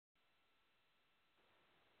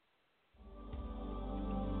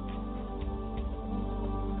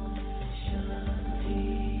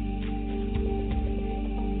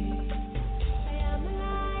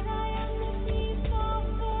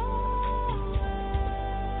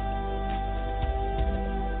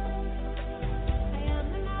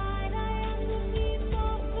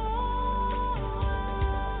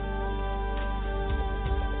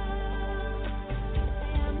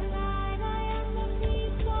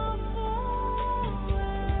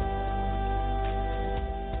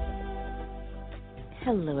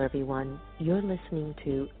Hello, everyone. You're listening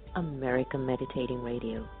to America Meditating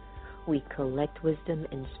Radio. We collect wisdom,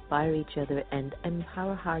 inspire each other, and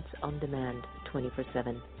empower hearts on demand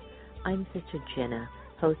 24/7. I'm Sister Jenna,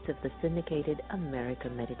 host of the syndicated America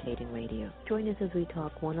Meditating Radio. Join us as we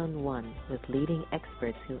talk one-on-one with leading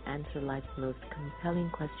experts who answer life's most compelling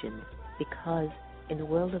questions. Because in a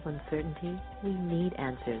world of uncertainty, we need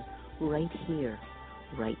answers right here,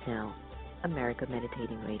 right now. America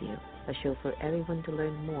Meditating Radio, a show for everyone to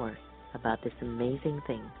learn more about this amazing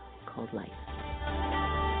thing called life.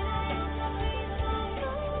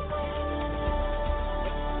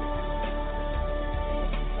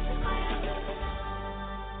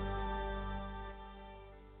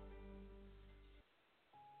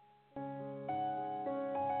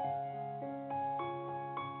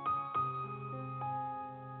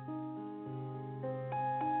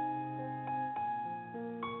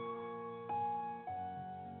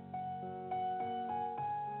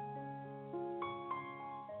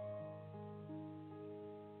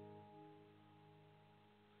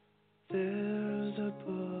 There's a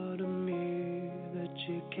part of me that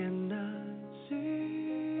you cannot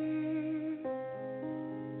see.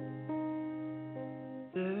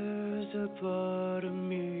 There's a part of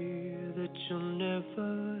me that you'll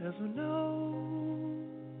never ever know,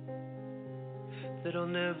 that I'll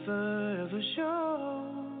never ever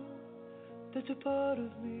show. There's a part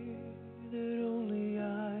of me that only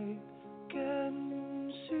I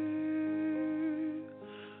can see.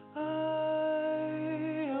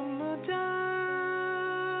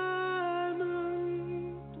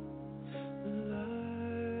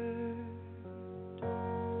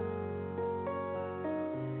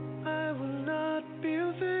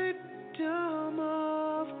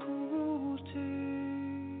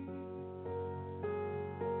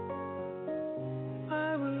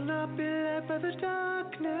 By the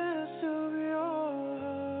darkness of your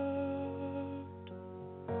heart,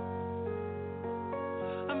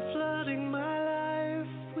 I'm flooding my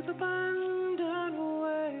life with abundant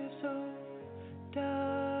waves of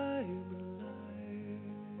diamond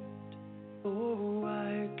light. Oh,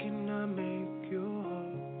 why can I make your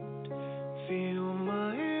heart feel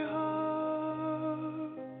my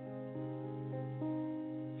heart?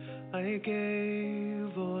 I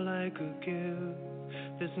gave all I could give.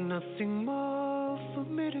 There's nothing more for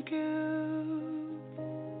me to give.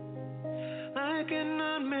 I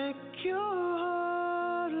cannot make your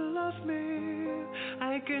heart love me.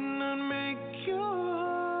 I cannot make your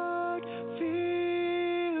heart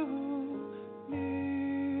feel me.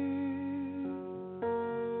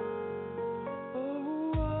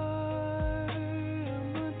 Oh, I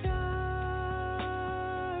am a diamond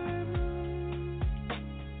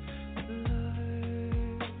light.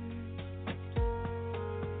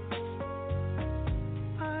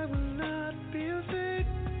 I will not be a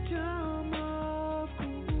victim of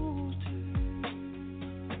cruelty.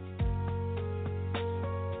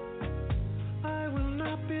 I will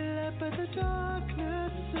not be led by the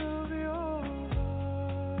darkness of your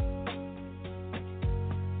heart.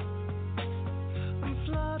 I'm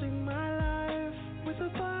flooding my life with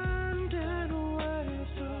abundant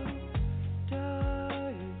waves of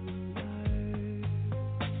diamond light.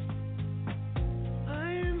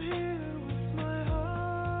 I am here with my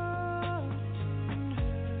heart in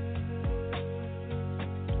hand.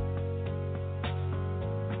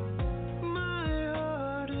 My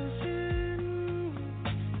heart is in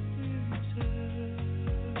his hands.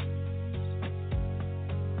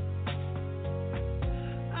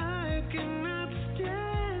 I cannot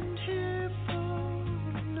stand here for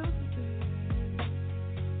another day.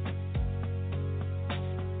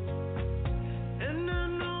 And I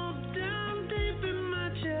know down deep in my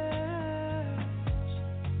chest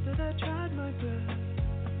that I tried my best.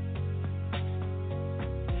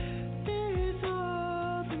 These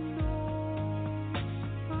are the notes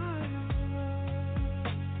of my heart.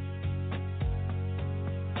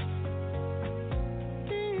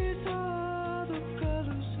 These are the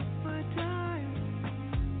colors of my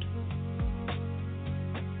diamond heart.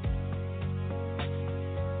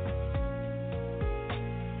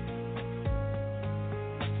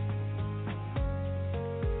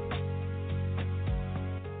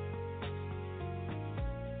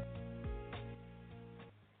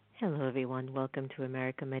 Hello, everyone. Welcome to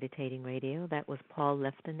America Meditating Radio. That was Paul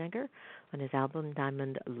Leftenegger on his album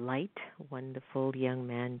Diamond Light. Wonderful young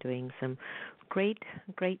man doing some great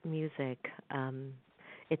music.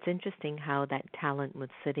 It's interesting how that talent was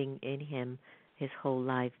sitting in him his whole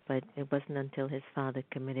life, but it wasn't until his father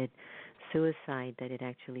committed suicide that it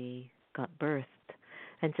actually got birthed.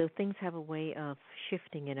 And so things have a way of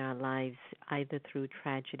shifting in our lives, either through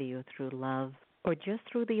tragedy or through love. or just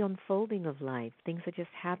through the unfolding of life. Things are just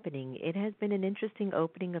happening. It has been an interesting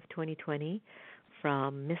opening of 2020,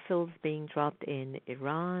 from missiles being dropped in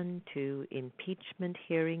Iran to impeachment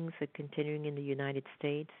hearings continuing in the United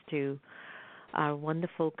States to our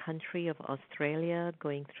wonderful country of Australia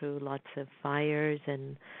going through lots of fires,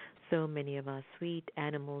 and so many of our sweet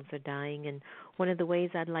animals are dying. And one of the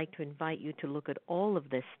ways I'd like to invite you to look at all of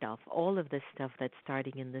this stuff that's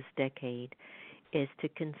starting in this decade, is to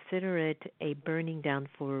consider it a burning down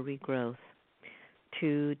for a regrowth.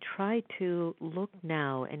 To try to look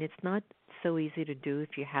now, and it's not so easy to do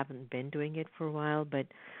if you haven't been doing it for a while, but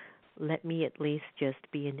let me at least just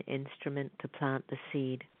be an instrument to plant the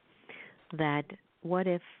seed. That what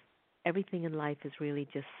if everything in life is really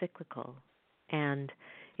just cyclical, and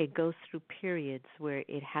it goes through periods where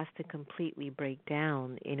it has to completely break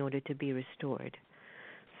down in order to be restored?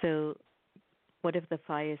 So what if the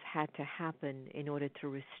fires had to happen in order to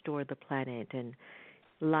restore the planet, and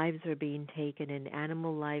lives are being taken, and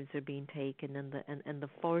animal lives are being taken, and the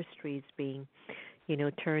forestry is being,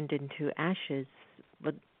 turned into ashes?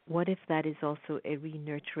 But what if that is also a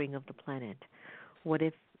re-nurturing of the planet? What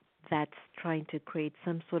if that's trying to create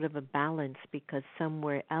some sort of a balance because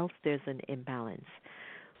somewhere else there's an imbalance?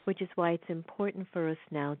 Which is why it's important for us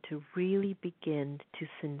now to really begin to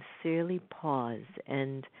sincerely pause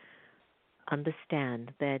and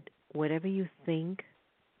understand that whatever you think,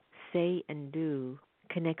 say, and do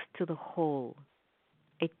connects to the whole.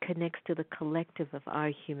 It connects to the collective of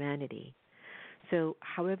our humanity. So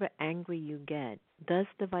however angry you get, does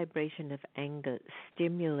the vibration of anger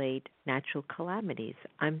stimulate natural calamities?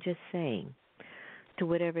 I'm just saying. To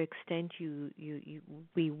whatever extent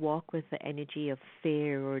we walk with the energy of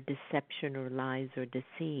fear or deception or lies or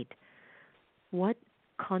deceit, what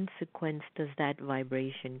consequence does that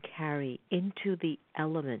vibration carry into the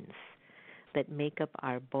elements that make up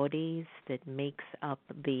our bodies, that makes up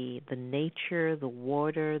the nature, the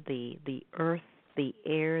water, the earth, the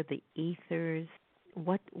air, the ethers?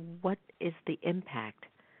 What is the impact?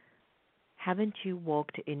 Haven't you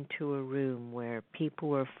walked into a room where people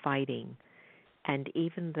were fighting, and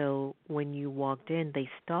even though when you walked in they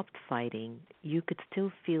stopped fighting, you could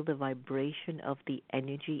still feel the vibration of the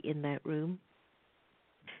energy in that room?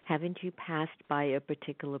 Haven't you passed by a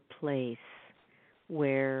particular place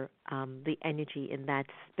where the energy in that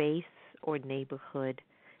space or neighborhood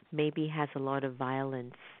maybe has a lot of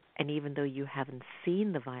violence, and even though you haven't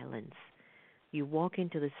seen the violence, you walk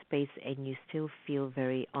into the space and you still feel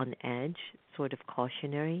very on edge, sort of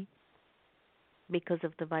cautionary, because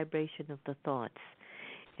of the vibration of the thoughts?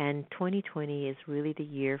 And 2020 is really the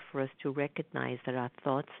year for us to recognize that our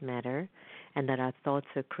thoughts matter, and that our thoughts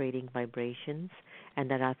are creating vibrations, and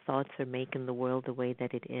that our thoughts are making the world the way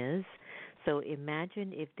that it is. So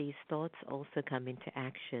imagine if these thoughts also come into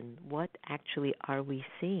action, what actually are we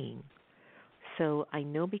seeing? So I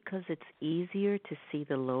know, because it's easier to see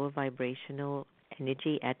the lower vibrational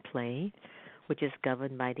energy at play, which is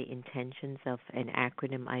governed by the intentions of an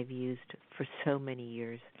acronym I've used for so many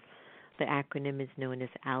years. The acronym is known as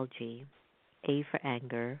ALGE: A for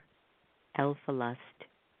anger, L for lust,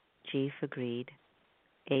 G for greed,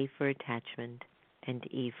 A for attachment, and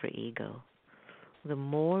E for ego. The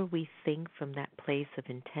more we think from that place of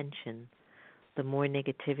intention, the more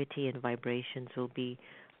negativity and vibrations will be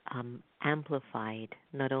amplified,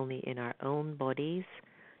 not only in our own bodies,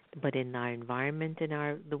 but in our environment,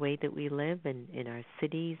 in the way that we live, and in our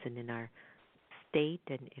cities, and in our state,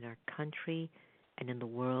 and in our country, and in the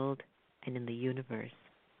world, and in the universe.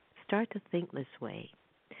 Start to think this way.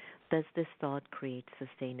 Does this thought create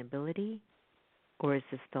sustainability, or is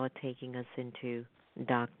this thought taking us into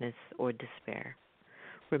darkness or despair?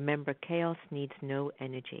 Remember, chaos needs no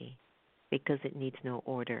energy because it needs no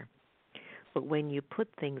order. But when you put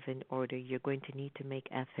things in order, you're going to need to make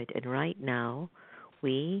effort. And right now,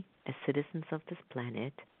 we, as citizens of this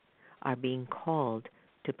planet, are being called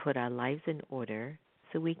to put our lives in order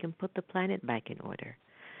so we can put the planet back in order.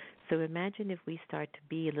 So imagine if we start to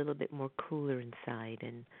be a little bit more cooler inside,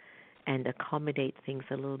 and accommodate things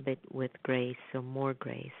a little bit with grace, or more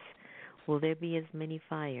grace. Will there be as many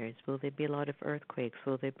fires? Will there be a lot of earthquakes?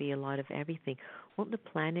 Will there be a lot of everything? Won't the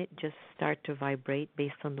planet just start to vibrate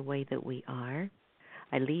based on the way that we are?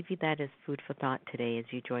 I leave you that as food for thought today as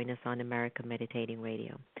you join us on America Meditating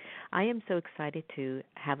Radio. I am so excited to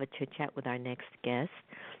have a chit-chat with our next guest,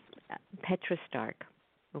 Petra Starke.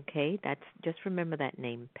 Okay, just remember that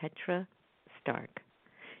name, Petra Starke.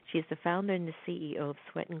 She is the founder and the CEO of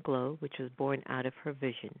SweatNGlow, which was born out of her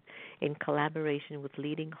vision in collaboration with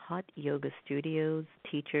leading hot yoga studios,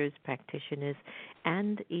 teachers, practitioners,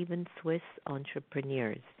 and even Swiss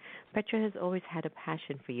entrepreneurs. Petra has always had a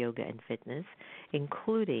passion for yoga and fitness,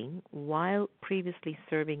 including while previously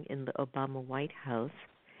serving in the Obama White House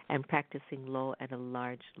and practicing law at a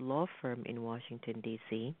large law firm in Washington,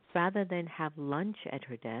 D.C. Rather than have lunch at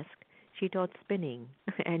her desk, she taught spinning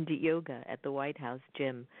and yoga at the White House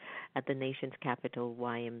gym at the nation's capital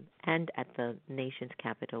and at the nation's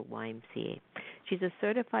capital YMCA. She's a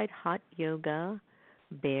certified hot yoga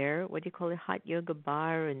hot yoga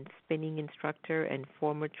bar and spinning instructor and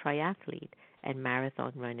former triathlete and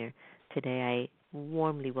marathon runner. Today I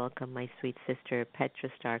warmly welcome my sweet sister Petra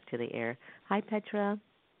Starke to the air. Hi Petra.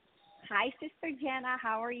 Hi, Sister Jenna.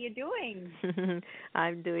 How are you doing?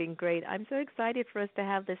 I'm doing great. I'm so excited for us to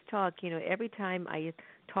have this talk. You know, every time I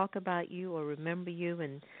talk about you or remember you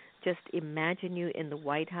and just imagine you in the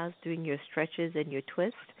White House doing your stretches and your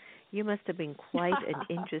twists, you must have been quite an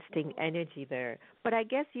interesting energy there. But I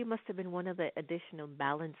guess you must have been one of the additional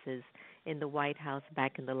balances in the White House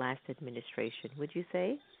back in the last administration, would you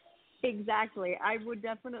say? Exactly. I would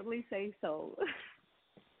definitely say so.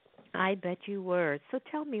 I bet you were. So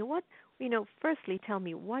tell me, firstly, tell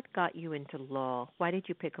me what got you into law? Why did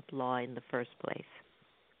you pick up law in the first place?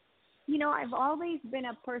 You know, I've always been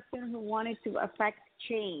a person who wanted to affect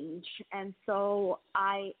change. And so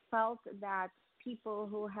I felt that people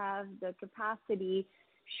who have the capacity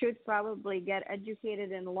should probably get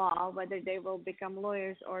educated in law, whether they will become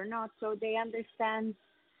lawyers or not, so they understand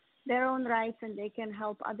their own rights and they can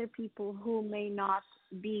help other people who may not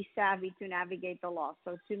be savvy to navigate the law.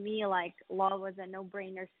 So to me, like, law was a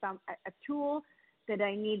no-brainer, a tool that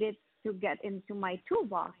I needed to get into my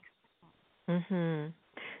toolbox. Mhm.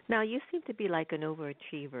 Now you seem to be like an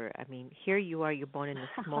overachiever. I mean, here you are. You're born in a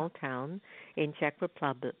small town in Czech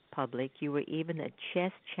Republic. You were even a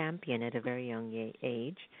chess champion at a very young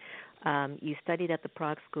age. You studied at the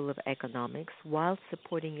Prague School of Economics while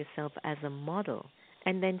supporting yourself as a model,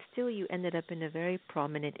 and then still you ended up in a very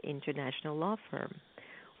prominent international law firm.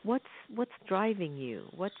 What's driving you?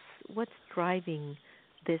 What's driving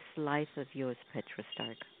this life of yours, Petra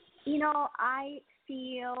Starke? You know, I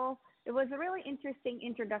feel it was a really interesting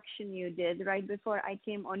introduction you did right before I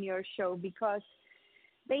came on your show, because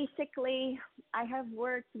basically I have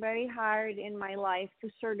worked very hard in my life to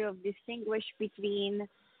sort of distinguish between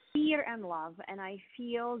fear and love. And I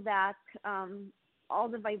feel that all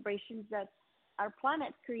the vibrations that our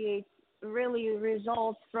planet creates really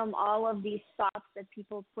results from all of these thoughts that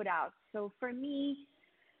people put out. So for me,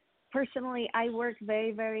 personally, I work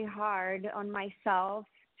very, very hard on myself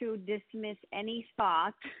to dismiss any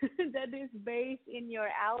thought that is based in your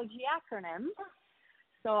ALGE acronym.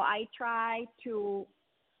 So I try to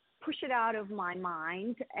push it out of my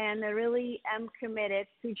mind, and I really am committed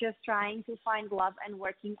to just trying to find love and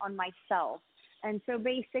working on myself. And so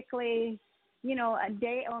basically, you know, a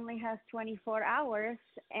day only has 24 hours,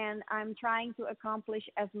 and I'm trying to accomplish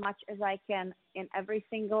as much as I can in every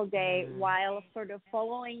single day while sort of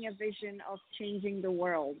following a vision of changing the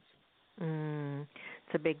world.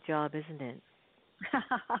 It's a big job, isn't it?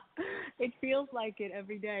 It feels like it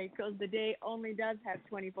every day because the day only does have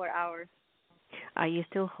 24 hours. Are you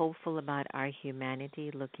still hopeful about our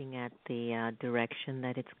humanity, looking at the direction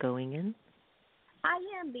that it's going in? I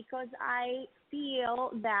am, because I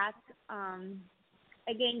feel that,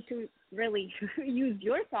 again, to really use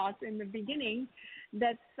your thoughts in the beginning,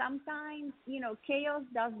 that sometimes, you know, chaos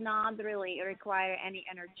does not really require any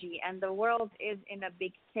energy, and the world is in a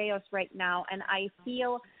big chaos right now, and I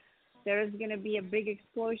feel there is going to be a big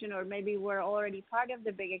explosion, or maybe we're already part of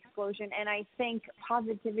the big explosion, and I think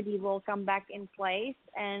positivity will come back in place,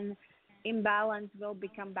 and imbalance will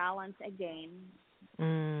become balance again.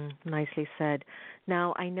 Nicely said.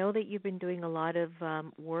 Now, I know that you've been doing a lot of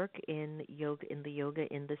work in the yoga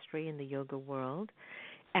industry, in the yoga world,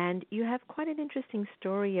 and you have quite an interesting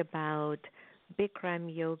story about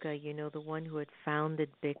Bikram Yoga. You know, the one who had founded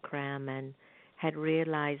Bikram and had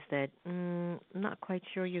realized that, I'm not quite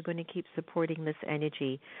sure you're going to keep supporting this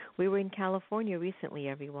energy. We were in California recently,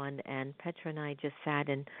 everyone, and Petra and I just sat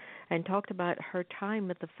and talked about her time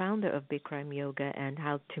with the founder of Bikram Yoga and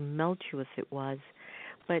how tumultuous it was,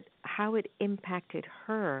 but how it impacted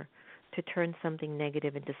her to turn something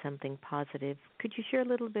negative into something positive. Could you share a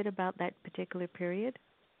little bit about that particular period?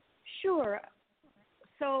 Sure.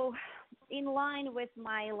 So in line with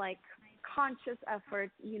my conscious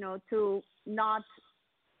effort, you know, to not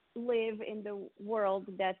live in the world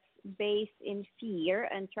that's based in fear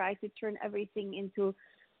and try to turn everything into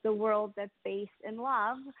the world that's based in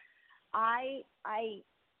love, I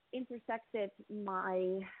intersected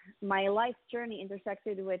my life journey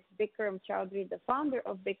intersected with Bikram Chaudhry, the founder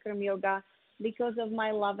of Bikram Yoga, because of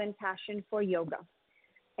my love and passion for yoga.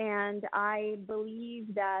 And I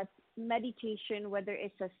believe that meditation, whether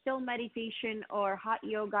it's a still meditation or hot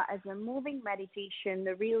yoga as a moving meditation,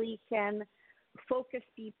 really can focus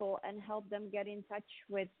people and help them get in touch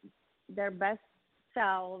with their best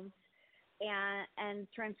selves and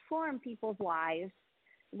transform people's lives.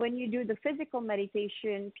 When you do the physical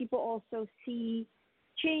meditation, people also see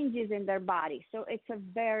changes in their body. So it's a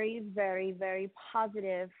very, very, very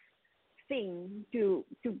positive thing to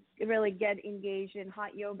really get engaged in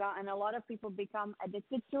hot yoga, and a lot of people become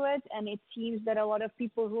addicted to it. And it seems that a lot of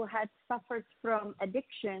people who had suffered from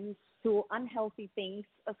addictions to unhealthy things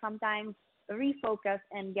sometimes refocus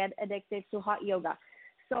and get addicted to hot yoga.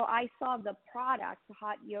 So I saw the product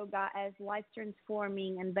hot yoga as life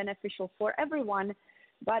transforming and beneficial for everyone.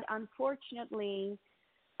 But unfortunately,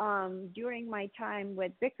 during my time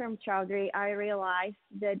with Bikram Chaudhry, I realized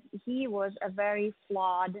that he was a very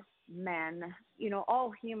flawed man. You know,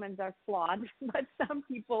 all humans are flawed, but some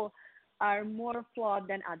people are more flawed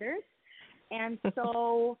than others. And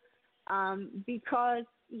so, because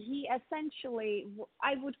he essentially,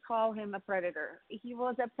 I would call him a predator. He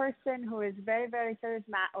was a person who is very, very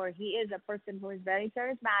charismatic, or he is a person who is very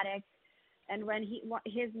charismatic. And when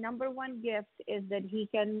his number one gift is that he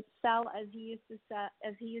can sell, as he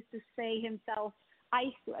used to say himself, ice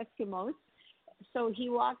to Eskimos. So he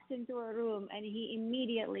walks into a room and he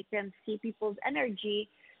immediately can see people's energy,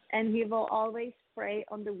 and he will always prey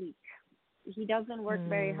on the weak. He doesn't work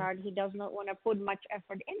very hard. He does not want to put much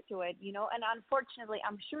effort into it, you know. And unfortunately,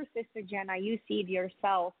 I'm sure, Sister Jenna, you see it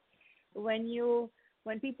yourself.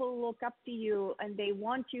 When people look up to you and they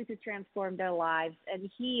want you to transform their lives and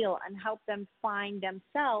heal and help them find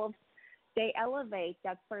themselves, they elevate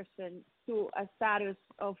that person to a status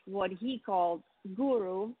of what he called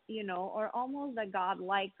guru, you know, or almost a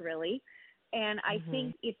god-like, really. And I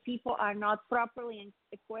think if people are not properly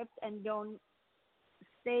equipped and don't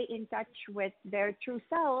stay in touch with their true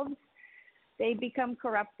selves, they become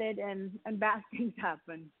corrupted and bad things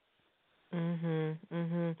happen.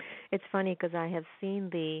 It's funny because I have seen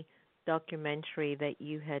the documentary that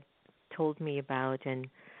you had told me about, and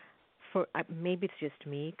for maybe it's just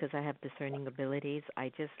me because I have discerning abilities.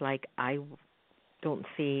 I don't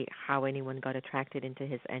see how anyone got attracted into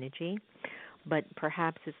his energy, but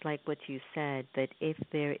perhaps it's like what you said, that if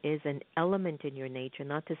there is an element in your nature,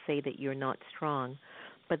 not to say that you're not strong,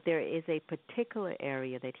 but there is a particular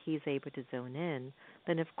area that he's able to zone in,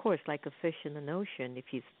 then of course, like a fish in an ocean, if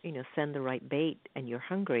you send the right bait and you're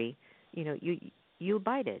hungry, you'll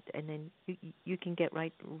bite it, and then you can get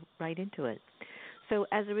right into it. So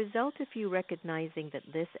as a result of you recognizing that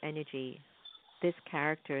this energy, this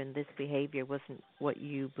character, and this behavior wasn't what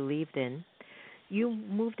you believed in, you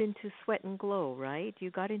moved into SweatNGlow, right?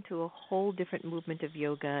 You got into a whole different movement of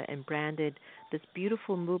yoga and branded this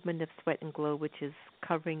beautiful movement of SweatNGlow, which is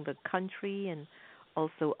covering the country and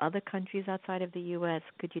also other countries outside of the U.S.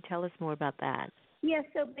 Could you tell us more about that? Yes,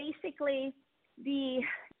 so basically,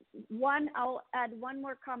 I'll add one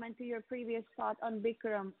more comment to your previous thought on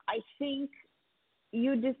Bikram. I think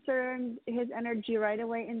you discerned his energy right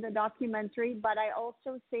away in the documentary, but I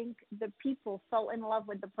also think the people fell in love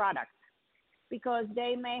with the product, because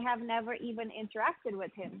they may have never even interacted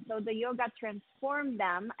with him. So the yoga transformed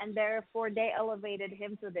them, and therefore they elevated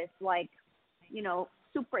him to this,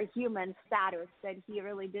 superhuman status that he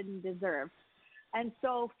really didn't deserve. And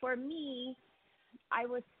so for me, I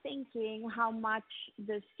was thinking how much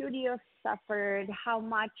the studio suffered, how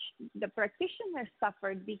much the practitioners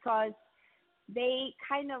suffered, because they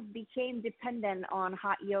kind of became dependent on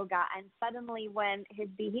hot yoga. And suddenly when his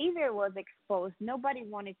behavior was exposed, nobody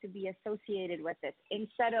wanted to be associated with it.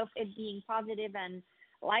 Instead of it being positive and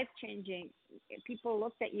life-changing, people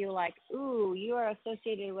looked at you like, ooh, you are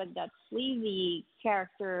associated with that sleazy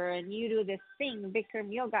character and you do this thing,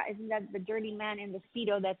 Bikram Yoga. Isn't that the dirty man in the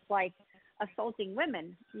Speedo that's like assaulting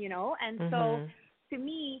women, you know? And so to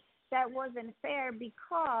me, that wasn't fair,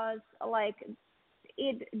 because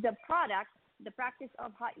the practice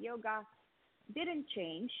of hot yoga didn't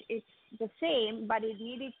change. It's the same, but it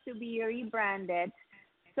needed to be rebranded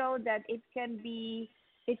so that it can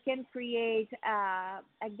create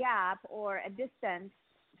a gap or a distance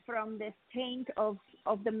from this taint of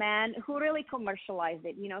the man who really commercialized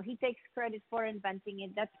it. You know, he takes credit for inventing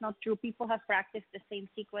it. That's not true. People have practiced the same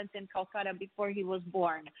sequence in Calcutta before he was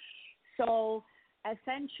born. So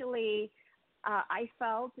essentially, I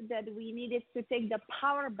felt that we needed to take the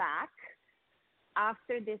power back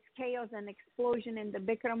after this chaos and explosion in the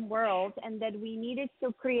Bikram world, and that we needed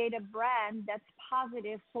to create a brand that's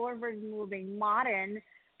positive, forward moving, modern,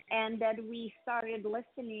 and that we started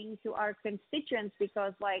listening to our constituents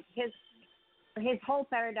because like his whole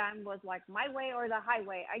paradigm was like my way or the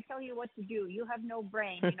highway. I tell you what to do. You have no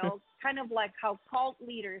brain, kind of like how cult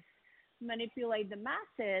leaders manipulate the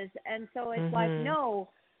masses. And so it's like, Mhm. no,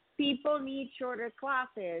 people need shorter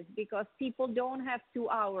classes because people don't have 2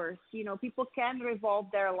 hours. People can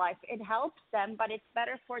revolve their life. It helps them, but it's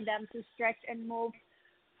better for them to stretch and move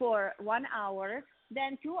for 1 hour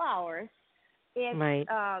than 2 hours. If Right.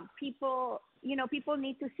 people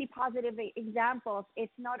need to see positive examples.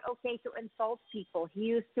 It's not okay to insult people. He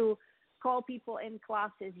used to call people in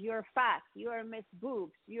classes, you're fat, you're Miss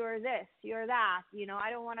Boobs, you're this, you're that. I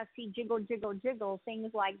don't want to see jiggle, jiggle, jiggle,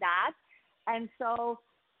 things like that. And so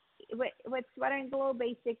with SweatNGlow,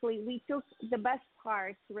 basically, we took the best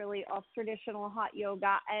parts really of traditional hot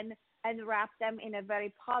yoga and wrapped them in a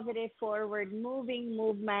very positive, forward moving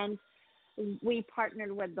movement. We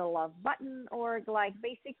partnered with the Love Button org. Like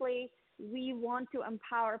basically, we want to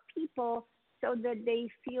empower people so that they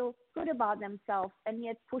feel good about themselves and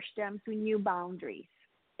yet push them to new boundaries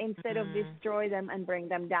instead of Mhm. destroy them and bring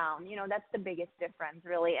them down. That's the biggest difference,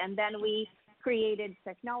 really. And then we created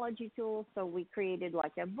technology tools. So we created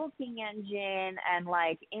like a booking engine and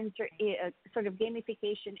like sort of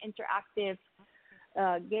gamification, interactive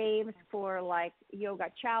games for like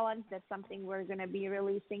yoga challenge. That's something we're going to be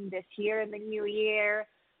releasing this year in the new year.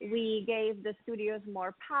 We gave the studios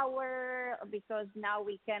more power because now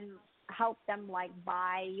we can help them like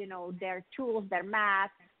buy their tools, their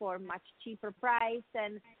mats for much cheaper price,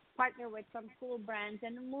 and partner with some cool brands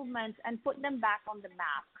and movements and put them back on the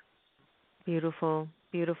map. Beautiful,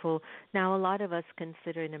 beautiful. Now, a lot of us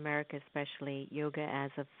consider in America, especially, yoga as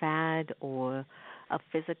a fad or a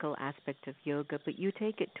physical aspect of yoga, but you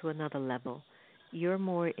take it to another level. You're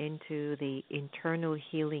more into the internal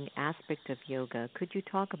healing aspect of yoga. Could you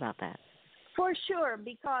talk about that? For sure,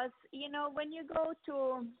 because when you go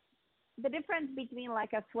to the difference between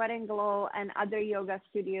like a SweatNGlow and other yoga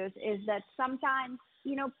studios is that sometimes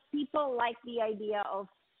people like the idea of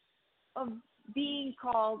being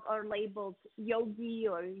called or labeled yogi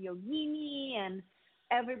or yogini, and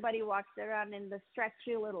everybody walks around in the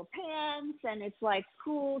stretchy little pants, and it's like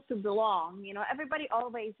cool to belong. Everybody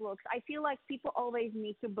always looks. I feel like people always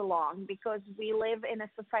need to belong because we live in a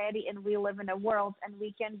society and we live in a world, and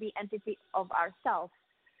we can be entity of ourselves.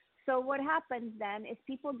 So what happens then is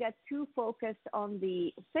people get too focused on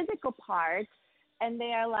the physical part, and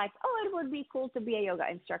they are like, oh, it would be cool to be a yoga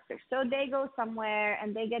instructor. So they go somewhere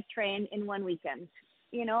and they get trained in one weekend,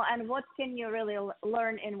 and what can you really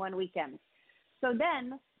learn in one weekend? So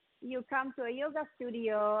then you come to a yoga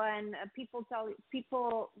studio and people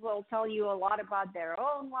will tell you a lot about their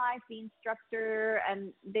own life, the instructor,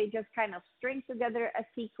 and they just kind of string together a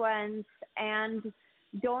sequence and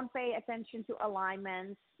don't pay attention to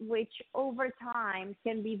alignments, which over time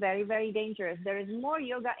can be very, very dangerous. There is more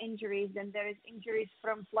yoga injuries than there is injuries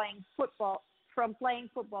from playing football,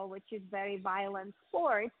 which is very violent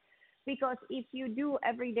sport. Because if you do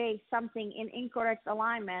every day something in incorrect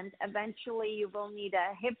alignment, eventually you will need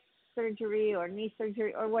a hip surgery or knee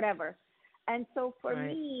surgery or whatever. And so for Right.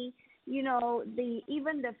 me,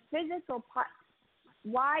 even the physical part.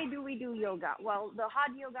 Why do we do yoga? Well, the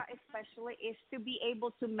hot yoga especially is to be able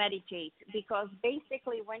to meditate, because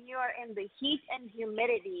basically when you are in the heat and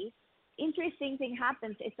humidity, interesting thing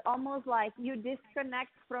happens. It's almost like you disconnect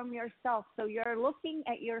from yourself. So you're looking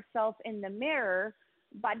at yourself in the mirror,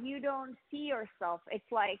 but you don't see yourself.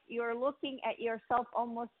 It's like you're looking at yourself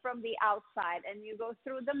almost from the outside, and you go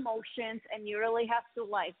through the motions, and you really have to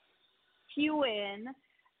like cue in.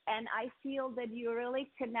 And I feel that you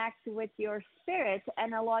really connect with your spirit.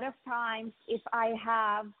 And a lot of times, if I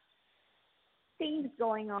have things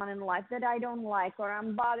going on in life that I don't like, or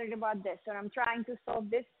I'm bothered about this, or I'm trying to solve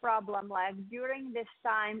this problem, like during this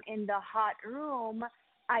time in the hot room,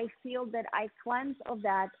 I feel that I cleanse of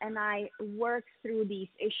that and I work through these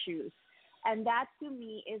issues. And that to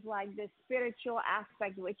me is like the spiritual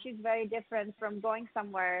aspect, which is very different from going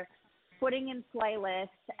somewhere, putting in playlists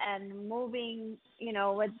and moving,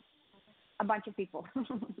 with a bunch of people. If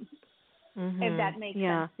Mhm. that makes sense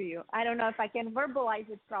Yeah. to you. I don't know if I can verbalize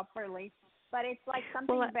it properly, but it's like Well,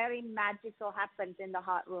 something very magical happens in the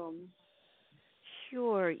hot room.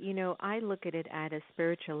 sure. I look at it at a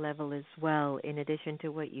spiritual level as well, in addition to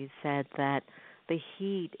what you said, that the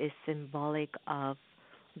heat is symbolic of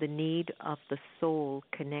the need of the soul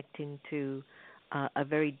connecting to a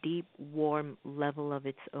very deep, warm level of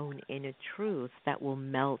its own inner truth that will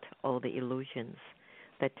melt all the illusions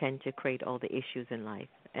that tend to create all the issues in life.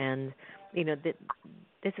 And you know,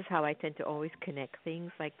 this is how I tend to always connect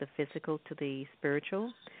things like the physical to the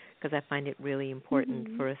spiritual, because I find it really important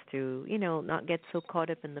Mhm. for us to, not get so caught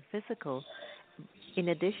up in the physical. In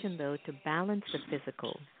addition, though, to balance the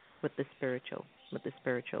physical with the spiritual.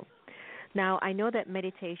 Now, I know that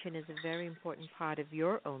meditation is a very important part of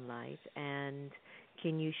your own life, and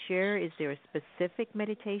can you share, is there a specific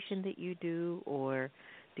meditation that you do, or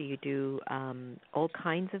do you do all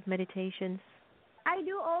kinds of meditations? I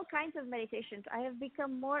do all kinds of meditations. I have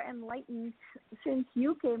become more enlightened since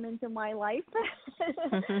you came into my life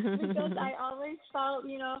because I always felt,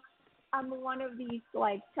 I'm one of these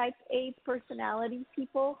like type A personality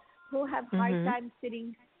people who have hard Mhm. time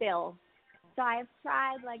sitting still. So I've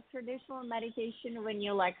tried like traditional meditation when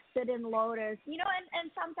you like sit in lotus,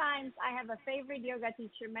 and sometimes I have a favorite yoga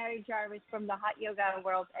teacher, Mary Jarvis from the hot yoga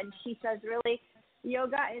world, and she says really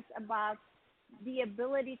yoga is about the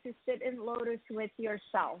ability to sit in lotus with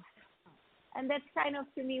yourself. And that's kind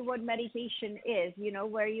of to me what meditation is,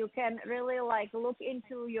 where you can really like look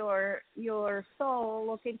into your soul,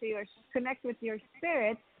 look into your connect with your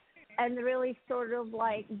spirit and really sort of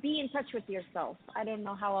like be in touch with yourself. I don't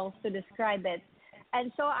know how else to describe it.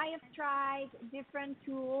 And so I have tried different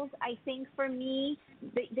tools. I think for me,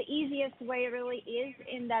 the easiest way really is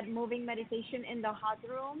in that moving meditation in the hot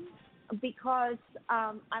room because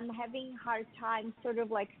I'm having hard time sort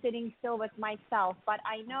of like sitting still with myself. But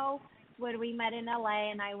I know when we met in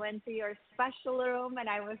LA and I went to your special room and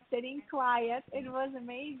I was sitting quiet, it was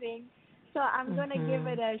amazing. So I'm gonna give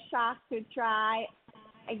it Mhm. a shot to try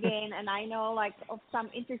again. And I know like of some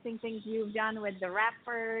interesting things you've done with the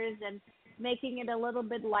wrappers and making it a little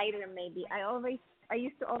bit lighter. Maybe I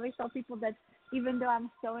used to always tell people that even though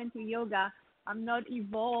I'm so into yoga, I'm not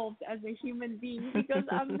evolved as a human being because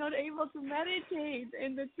I'm not able to meditate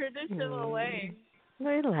in the traditional Mm. way.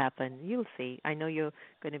 Well, it'll happen. You'll see. I know you're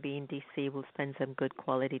going to be in DC. We'll spend some good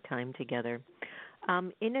quality time together.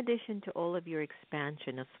 In addition to all of your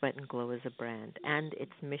expansion of Sweat and Glow as a brand and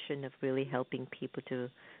its mission of really helping people to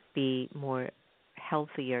be more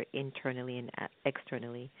healthier internally and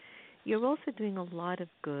externally, you're also doing a lot of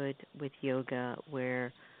good with yoga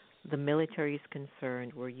where the military is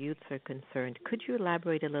concerned, where youths are concerned. Could you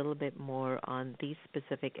elaborate a little bit more on these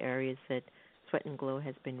specific areas that Sweat and Glow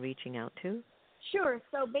has been reaching out to? Sure.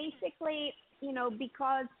 So basically,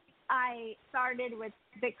 because I started with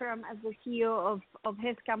Bikram as the CEO of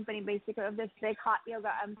his company, basically of this big hot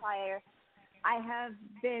yoga empire, I have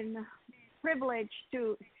been privileged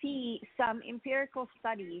to see some empirical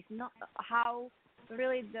studies, not how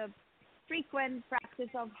really the frequent practice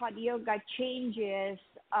of hot yoga changes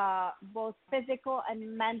both physical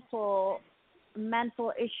and mental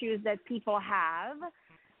issues that people have,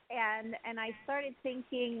 and I started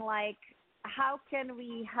thinking like how can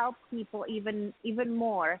we help people even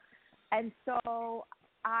more, and so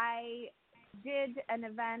I did an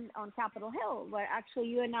event on Capitol Hill where actually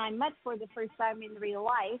you and I met for the first time in real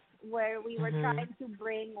life, where we were Mhm. trying to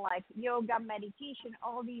bring like yoga, meditation,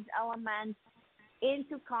 all these elements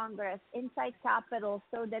into Congress, inside Capitol,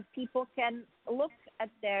 so that people can look at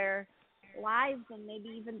their lives and maybe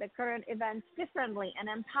even the current events differently and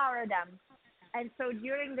empower them. And so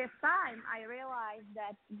during this time, I realized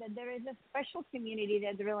that there is a special community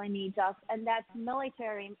that really needs us, and that's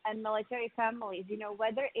military and military families.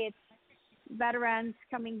 Whether it's veterans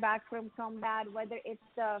coming back from combat, whether it's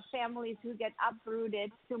the families who get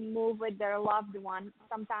uprooted to move with their loved one,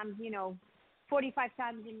 sometimes, 45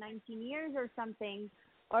 times in 19 years or something,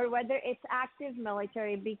 or whether it's active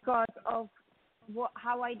military because of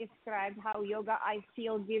how I described how yoga, I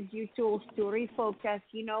feel, gives you tools to refocus.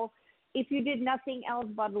 If you did nothing else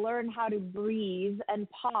but learn how to breathe and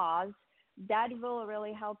pause, that will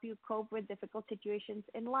really help you cope with difficult situations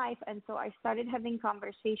in life. And so I started having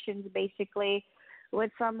conversations basically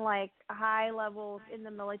with some like high levels in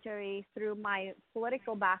the military through my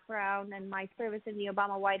political background and my service in the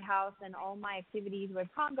Obama White House and all my activities with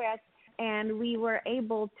Congress. And we were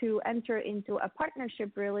able to enter into a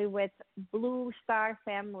partnership really with Blue Star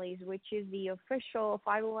Families, which is the official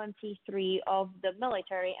 501c3 of the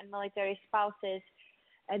military and military spouses.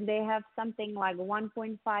 And they have something like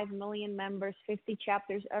 1.5 million members, 50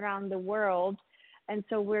 chapters around the world. And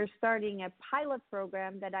so we're starting a pilot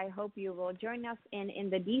program that I hope you will join us in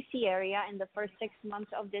the DC area in the first 6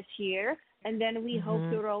 months of this year. And then we hope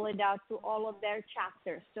to Mhm. roll it out to all of their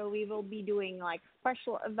chapters. So we will be doing like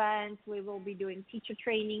special events. We will be doing teacher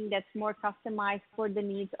training that's more customized for the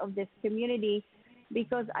needs of this community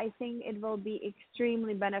because I think it will be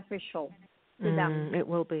extremely beneficial to them. It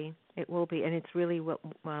will be. It will be, and it's really what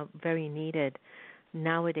very needed.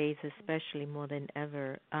 nowadays, especially more than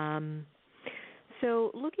ever.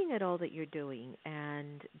 So, looking at all that you're doing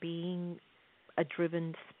and being a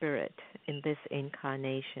driven spirit in this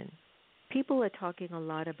incarnation, people are talking a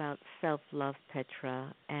lot about self love,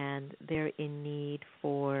 Petra, and they're in need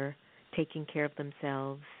for taking care of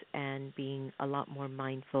themselves and being a lot more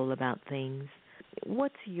mindful about things.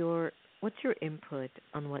 What's your input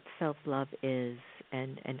on what self love is,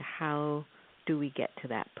 and how do we get to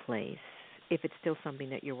that place? If it's still something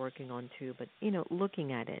that you're working on too, but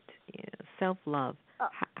looking at it, self love, Uh,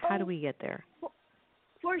 how do oh, we get there?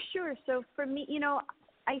 for sure. So for me,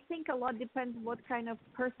 I think a lot depends what kind of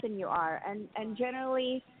person you are, and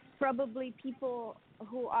generally, probably people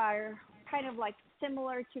who are kind of like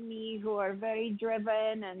similar to me, who are very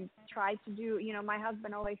driven and try to do. My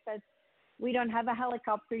husband always says, "We don't have a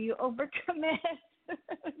helicopter, you overcommit."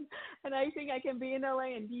 And I think I can be in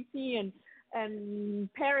LA and DC and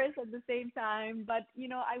Paris at the same time, but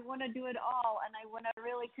I want to do it all and I want to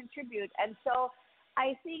really contribute. And so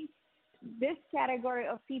I think this category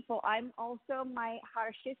of people, I'm also my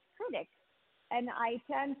harshest critic. And I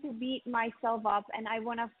tend to beat myself up and I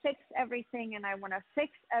want to fix everything and I want to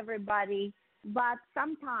fix everybody. But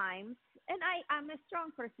sometimes, and I'm a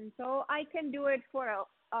strong person, so I can do it for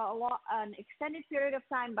an extended period of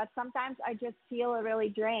time, but sometimes I just feel really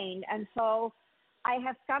drained. And so I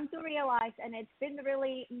have come to realize, and it's been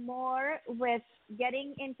really more with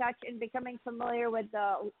getting in touch and becoming familiar with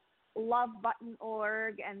the Love Button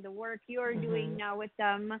org and the work you're doing Mhm. now with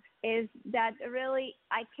them, is that really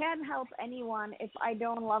I can't help anyone if I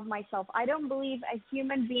don't love myself. I don't believe a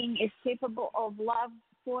human being is capable of love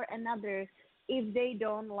for another if they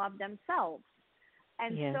don't love themselves.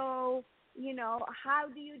 And Yes. so, how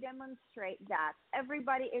do you demonstrate that?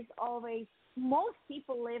 Everybody is always, most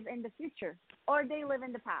people live in the future or they live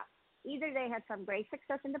in the past. Either they had some great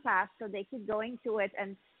success in the past, so they keep going to it.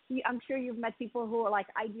 And I'm sure you've met people who like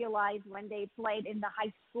idealize when they played in the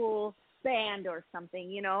high school band or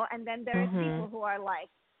something, and then there's people Mhm. who are like,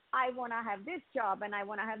 I want to have this job and I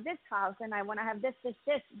want to have this house and I want to have this,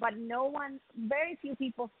 but very few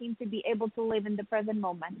people seem to be able to live in the present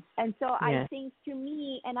moment. And so I Yes. think to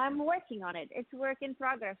me, and I'm working on it, it's work in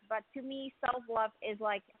progress, but to me, self-love is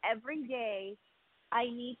like every day I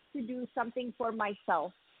need to do something for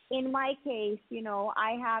myself. In my case,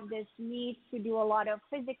 I have this need to do a lot of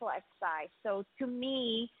physical exercise. So to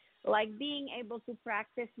me, like being able to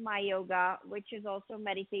practice my yoga, which is also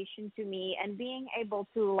meditation to me, and being able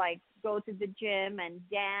to like go to the gym and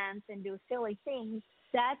dance and do silly things,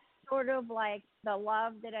 that's sort of like the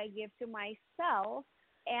love that I give to myself.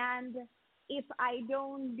 And if I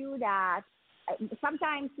don't do that,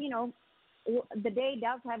 sometimes, the day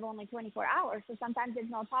does have only 24 hours, so sometimes it's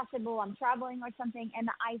not possible. I'm traveling or something, and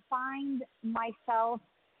I find myself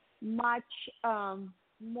much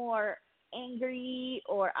more angry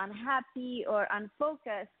or unhappy or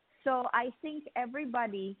unfocused. So I think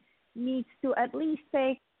everybody needs to at least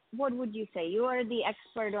take, what would you say? You are the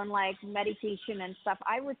expert on like meditation and stuff.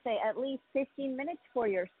 I would say at least 15 minutes for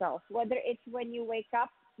yourself, whether it's when you wake up,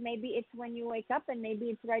 maybe it's when you wake up and maybe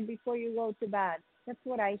it's right before you go to bed. That's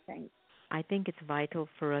what I think. I think it's vital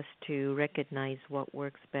for us to recognize what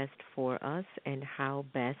works best for us and how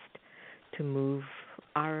best to move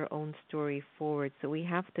our own story forward. So we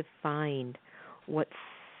have to find what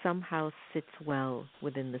somehow sits well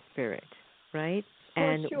within the spirit, right?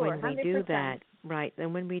 For And sure, when we do 100%. that, right,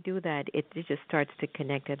 and when we do that, it just starts to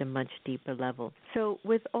connect at a much deeper level. So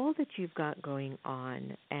with all that you've got going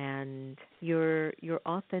on and your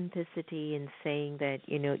authenticity in saying that,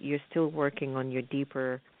 you're still working on your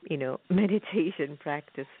deeper, meditation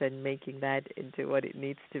practice and making that into what it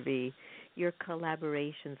needs to be, your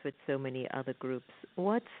collaborations with so many other groups,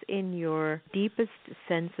 what's in your deepest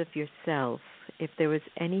sense of yourself, if there was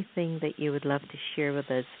anything that you would love to share with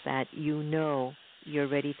us that you're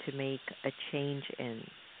ready to make a change in,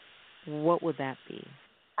 what would that be?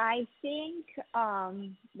 I think,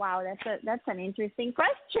 wow, that's an interesting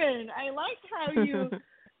question. I like how you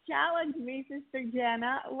challenge me, Sister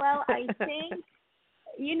Jenna. Well, I think,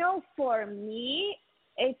 for me,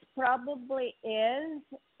 it probably is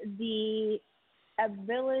the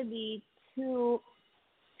ability to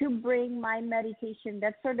bring my meditation,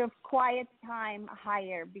 that sort of quiet time,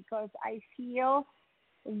 higher, because I feel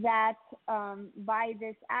that by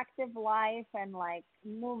this active life and like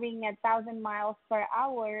moving at 1,000 miles per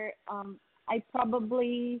hour, I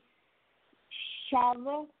probably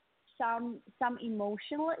shove some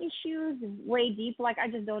emotional issues way deep. Like I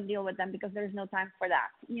just don't deal with them because there's no time for that,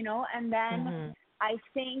 And then Mhm. I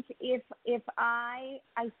think if I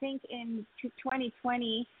think in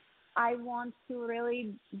 2020 I want to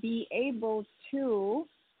really be able to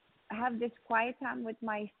have this quiet time with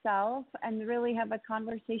myself and really have a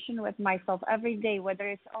conversation with myself every day, whether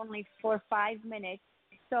it's only for 5 minutes,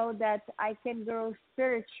 so that I can grow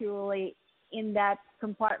spiritually in that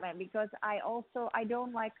compartment. Because I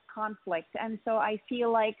don't like conflict, and so I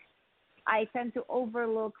feel like I tend to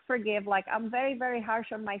overlook, forgive. Like I'm very, very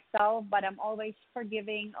harsh on myself, but I'm always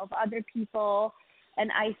forgiving of other people. And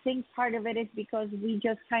I think part of it is because we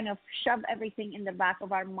just kind of shove everything in the back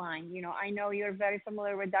of our mind. I know you're very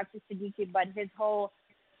familiar with Dr. Siddiqui, but his whole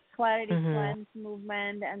clarity Mhm. cleanse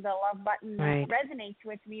movement and the love button Right. resonates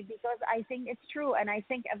with me, because I think it's true. And I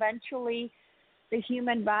think eventually the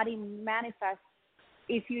human body manifests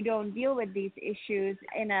if you don't deal with these issues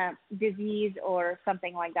in a disease or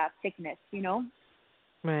something like that, sickness.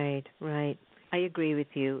 Right. Right. I agree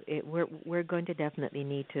with you. We're going to definitely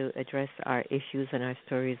need to address our issues and our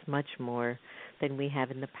stories much more than we have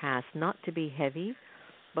in the past. Not to be heavy,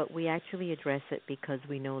 but we actually address it because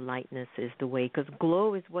we know lightness is the way. Because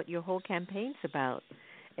glow is what your whole campaign's about,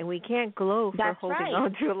 and we can't glow for That's holding right.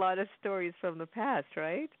 on to a lot of stories from the past,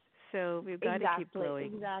 right? So we've got to keep Exactly,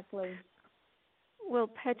 glowing. exactly. Well,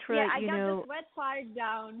 Yeah, Petra, I got the sweat part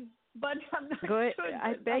down, but I'm not go ahead. sure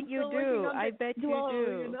I that bet I'm you still working do. on I the bet you glow,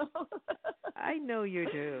 do. I know you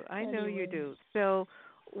do. I know you Anyway. do. So,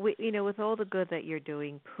 with all the good that you're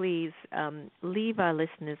doing, please leave our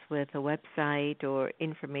listeners with a website or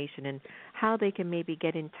information and how they can maybe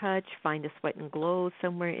get in touch, find a Sweat and Glow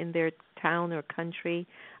somewhere in their town or country.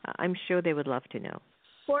 I'm sure they would love to know.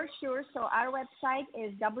 For sure. So our website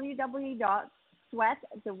is www.sweat,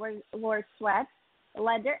 the word sweat,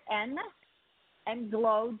 letter N, and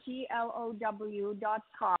glow,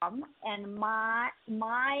 glow.com. And my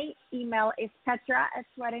email is Petra at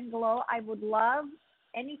SweatNGlow. I would love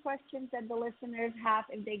any questions that the listeners have.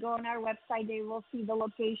 If they go on our website, they will see the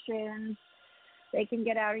locations. They can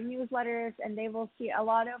get our newsletters, and they will see a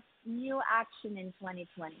lot of new action in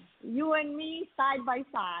 2020. You and me side by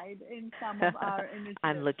side in some of our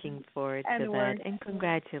I'm initiatives looking forward to and that. work. And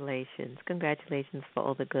congratulations. Congratulations for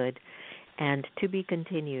all the good. And to be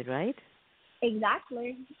continued, right?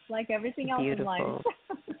 Exactly, like everything else in life.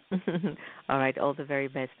 Beautiful. All right. All the very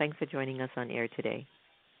best. Thanks for joining us on air today.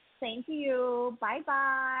 Thank you. Bye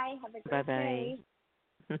bye. Have a Bye great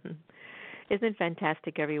bye. day. Isn't it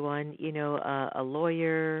fantastic, everyone? A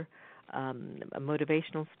lawyer, a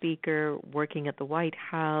motivational speaker, working at the White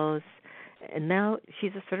House, and now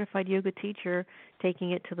she's a certified yoga teacher,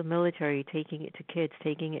 taking it to the military, taking it to kids,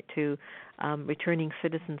 taking it to returning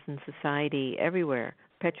citizens in society everywhere.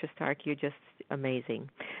 Petra Starke, you're just amazing.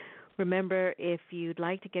 Remember, if you'd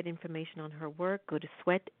like to get information on her work, go to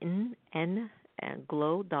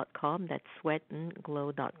SweatNGlow.com. That's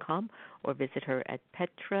SweatNGlow.com, or visit her at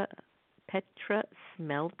Petra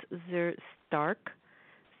Smeltzer Stark,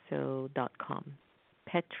 so .com.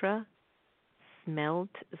 Petra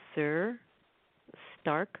Smeltzer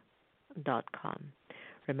Stark.com.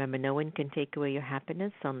 Remember, no one can take away your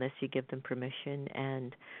happiness unless you give them permission,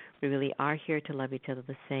 and we really are here to love each other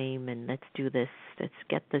the same, and let's do this. Let's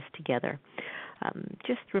get this together.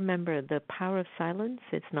 Just remember the power of silence.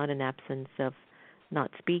 It's not an absence of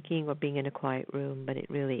not speaking or being in a quiet room, but it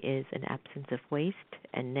really is an absence of waste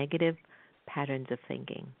and negative patterns of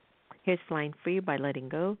thinking. Here's Flying Free by Letting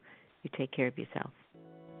Go. You take care of yourself.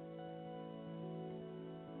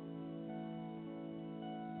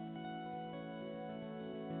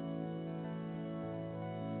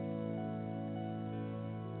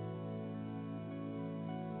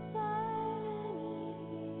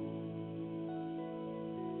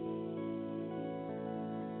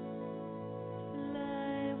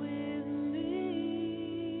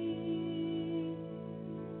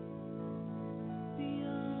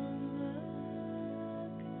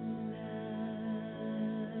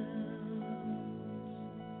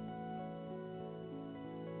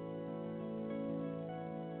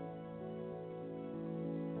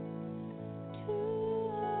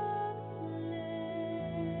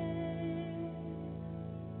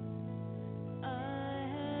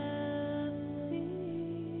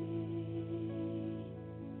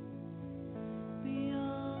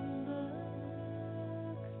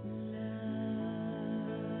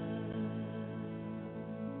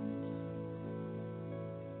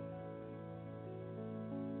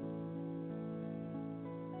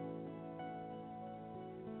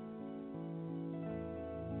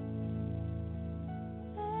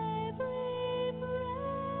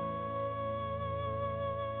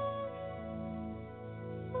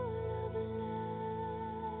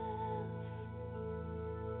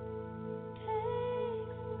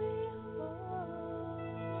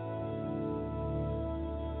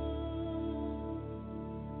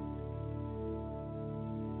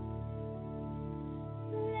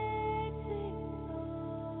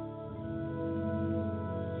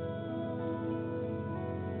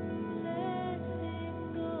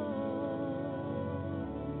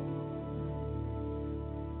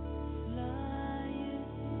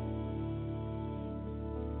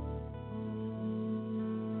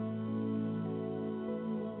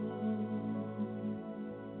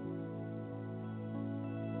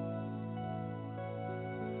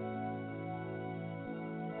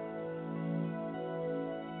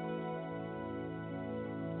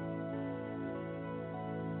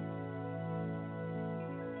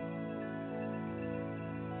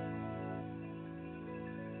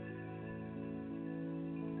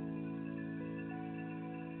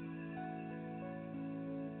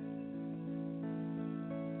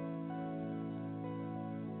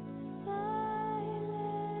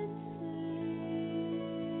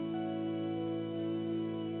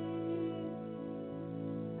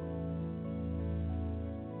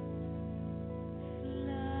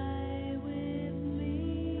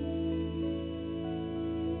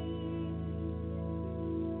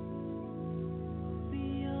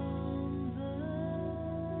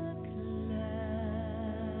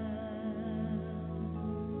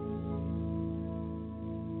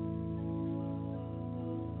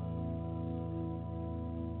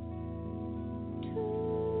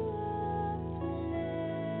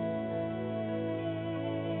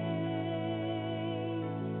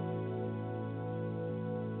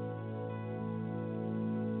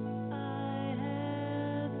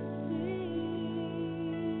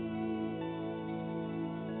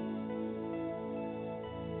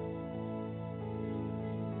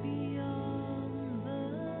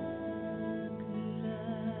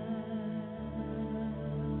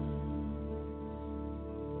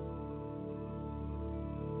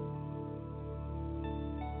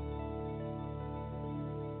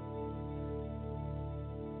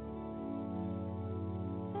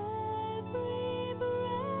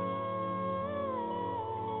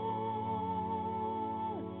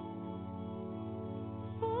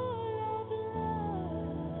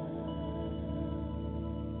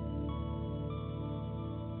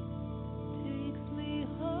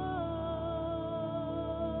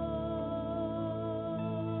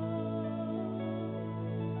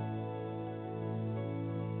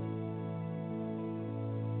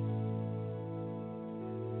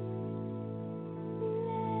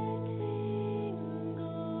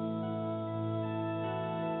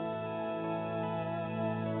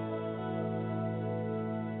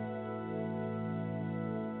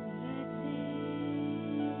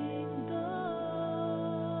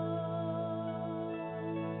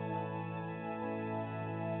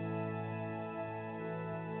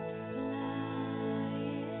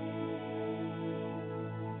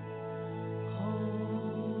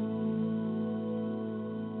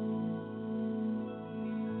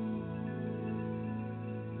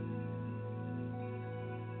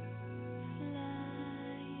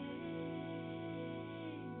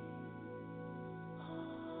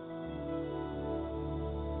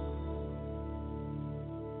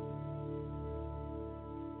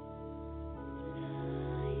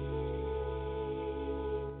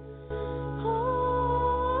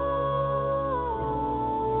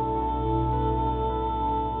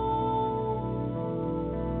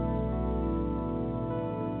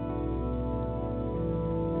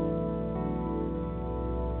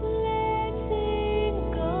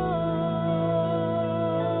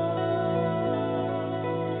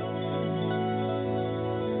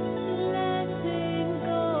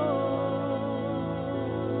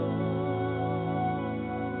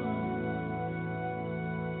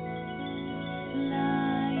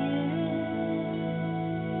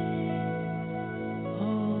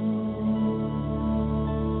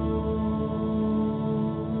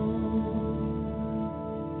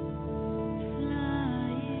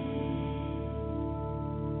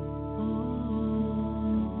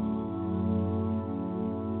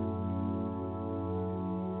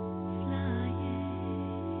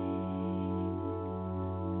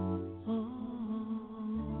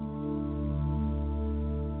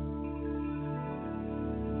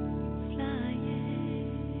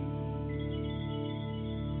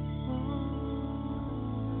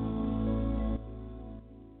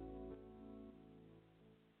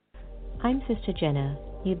 I'm Sister Jenna.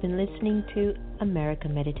 You've been listening to America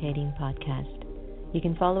Meditating Podcast. You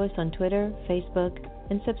can follow us on Twitter, Facebook,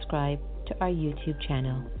 and subscribe to our YouTube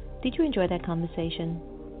channel. Did you enjoy that conversation?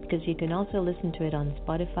 Because you can also listen to it on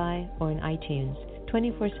Spotify or in iTunes,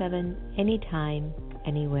 24/7, anytime,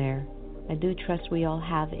 anywhere. I do trust we all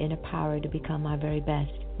have the inner power to become our very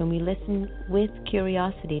best. When we listen with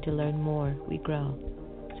curiosity to learn more, we grow.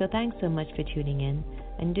 So thanks so much for tuning in,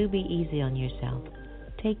 and do be easy on yourself.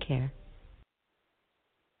 Take care.